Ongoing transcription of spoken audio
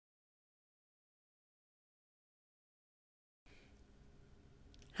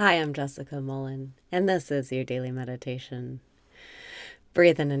Hi, I'm Jessica Mullen, and this is your daily meditation.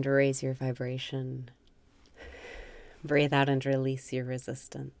 Breathe in and raise your vibration. Breathe out and release your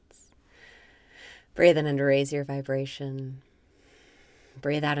resistance. Breathe in and raise your vibration.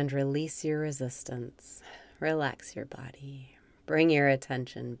 Breathe out and release your resistance. Relax your body. Bring your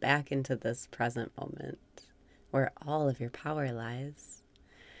attention back into this present moment where all of your power lies.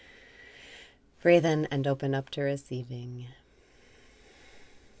 Breathe in and open up to receiving.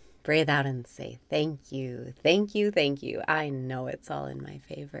 Breathe out and say, thank you, thank you, thank you. I know it's all in my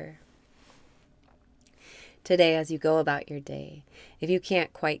favor. Today, as you go about your day, if you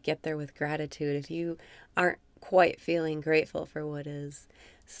can't quite get there with gratitude, if you aren't quite feeling grateful for what is,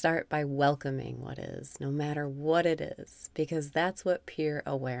 start by welcoming what is, no matter what it is, because that's what pure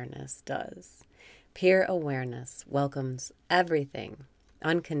awareness does. Pure awareness welcomes everything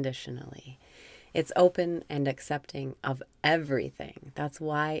unconditionally. It's open and accepting of everything. That's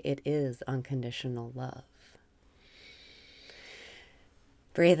why it is unconditional love.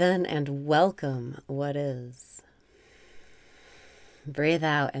 Breathe in and welcome what is. Breathe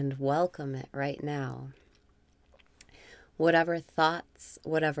out and welcome it right now. Whatever thoughts,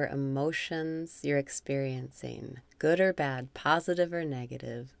 whatever emotions you're experiencing, good or bad, positive or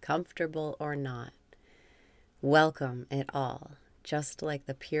negative, comfortable or not, welcome it all, just like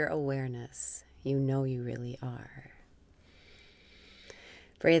the pure awareness you know you really are.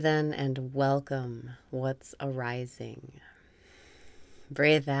 Breathe in and welcome what's arising.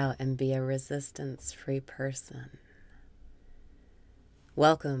 Breathe out and be a resistance-free person.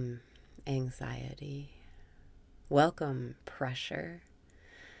 Welcome anxiety. Welcome pressure.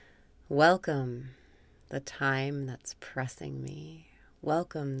 Welcome the time that's pressing me.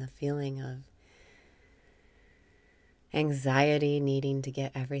 Welcome the feeling of anxiety, needing to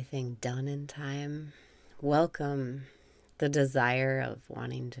get everything done in time. Welcome the desire of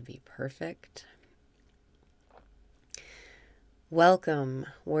wanting to be perfect. Welcome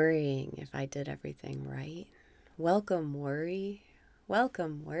worrying if I did everything right. Welcome worry.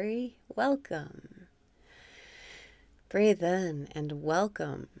 Welcome worry. Welcome. Breathe in and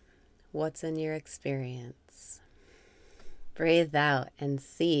welcome what's in your experience. Breathe out and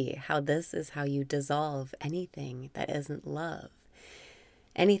see how this is how you dissolve anything that isn't love.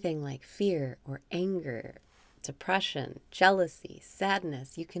 Anything like fear or anger, depression, jealousy,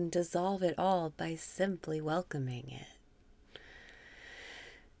 sadness, you can dissolve it all by simply welcoming it.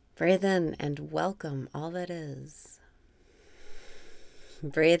 Breathe in and welcome all that is.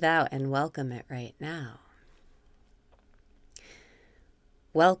 Breathe out and welcome it right now.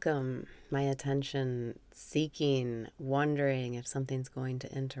 Welcome my attention seeking, wondering if something's going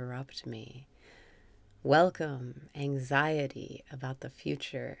to interrupt me. Welcome anxiety about the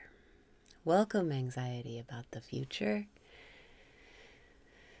future. Welcome anxiety about the future.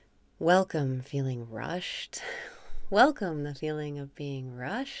 Welcome feeling rushed. Welcome the feeling of being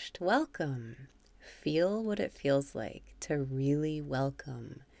rushed. Welcome. Feel what it feels like to really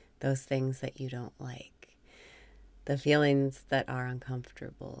welcome those things that you don't like. The feelings that are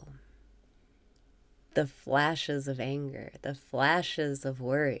uncomfortable, the flashes of anger, the flashes of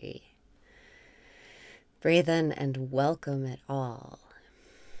worry. Breathe in and welcome it all.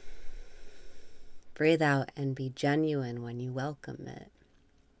 Breathe out and be genuine when you welcome it.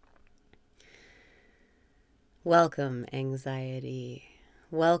 Welcome anxiety.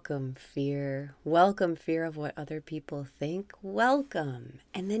 Welcome fear. Welcome fear of what other people think. Welcome.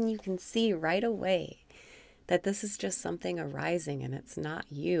 And then you can see right away that this is just something arising and it's not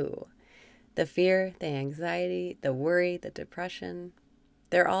you. The fear, the anxiety, the worry, the depression,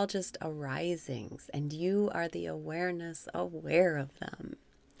 they're all just arisings, and you are the awareness aware of them.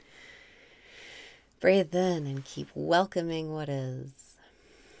 Breathe in and keep welcoming what is.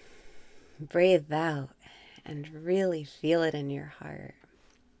 Breathe out and really feel it in your heart.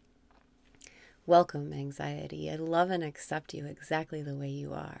 Welcome anxiety. I love and accept you exactly the way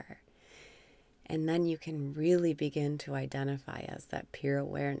you are. And then you can really begin to identify as that pure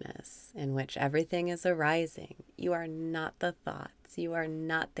awareness in which everything is arising. You are not the thoughts. You are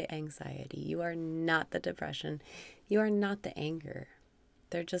not the anxiety. You are not the depression. You are not the anger.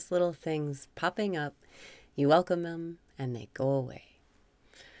 They're just little things popping up. You welcome them and they go away.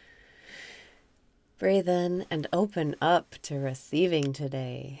 Breathe in and open up to receiving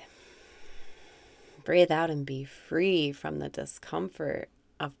today. Breathe out and be free from the discomfort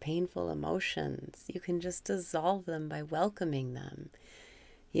of painful emotions. You can just dissolve them by welcoming them.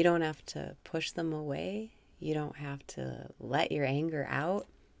 You don't have to push them away. You don't have to let your anger out.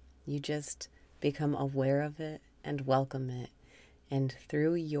 You just become aware of it and welcome it. And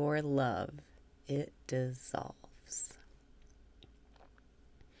through your love, it dissolves.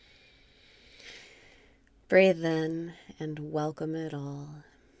 Breathe in and welcome it all.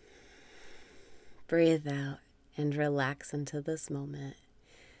 Breathe out and relax into this moment.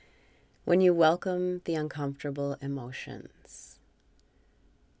 When you welcome the uncomfortable emotions,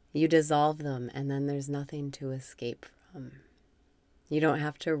 you dissolve them, and then there's nothing to escape from. You don't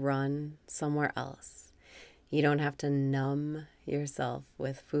have to run somewhere else. You don't have to numb yourself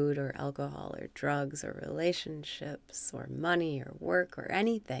with food or alcohol or drugs or relationships or money or work or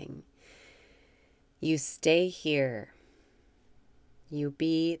anything. You stay here. You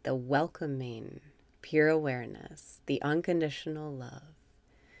be the welcoming, pure awareness, the unconditional love.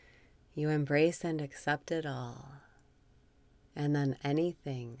 You embrace and accept it all. And then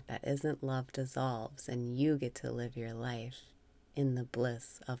anything that isn't love dissolves, and you get to live your life in the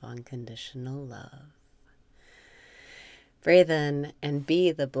bliss of unconditional love. Breathe in and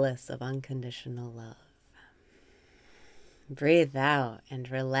be the bliss of unconditional love. Breathe out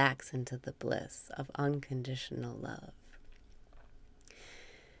and relax into the bliss of unconditional love.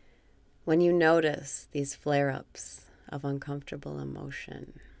 When you notice these flare-ups of uncomfortable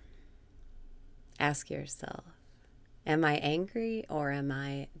emotion, ask yourself, am I angry, or am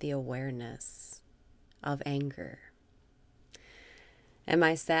I the awareness of anger? Am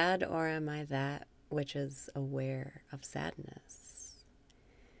I sad, or am I that which is aware of sadness?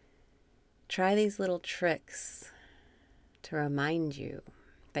 Try these little tricks to remind you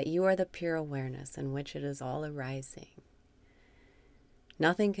that you are the pure awareness in which it is all arising.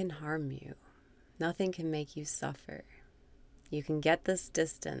 Nothing can harm you. Nothing can make you suffer. You can get this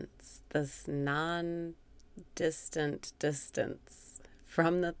distance, this non-distant distance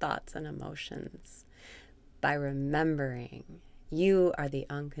from the thoughts and emotions by remembering you are the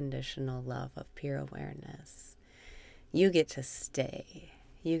unconditional love of pure awareness. You get to stay.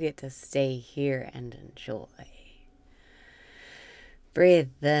 You get to stay here and enjoy.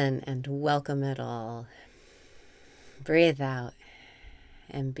 Breathe in and welcome it all. Breathe out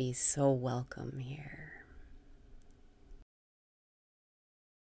and be so welcome here.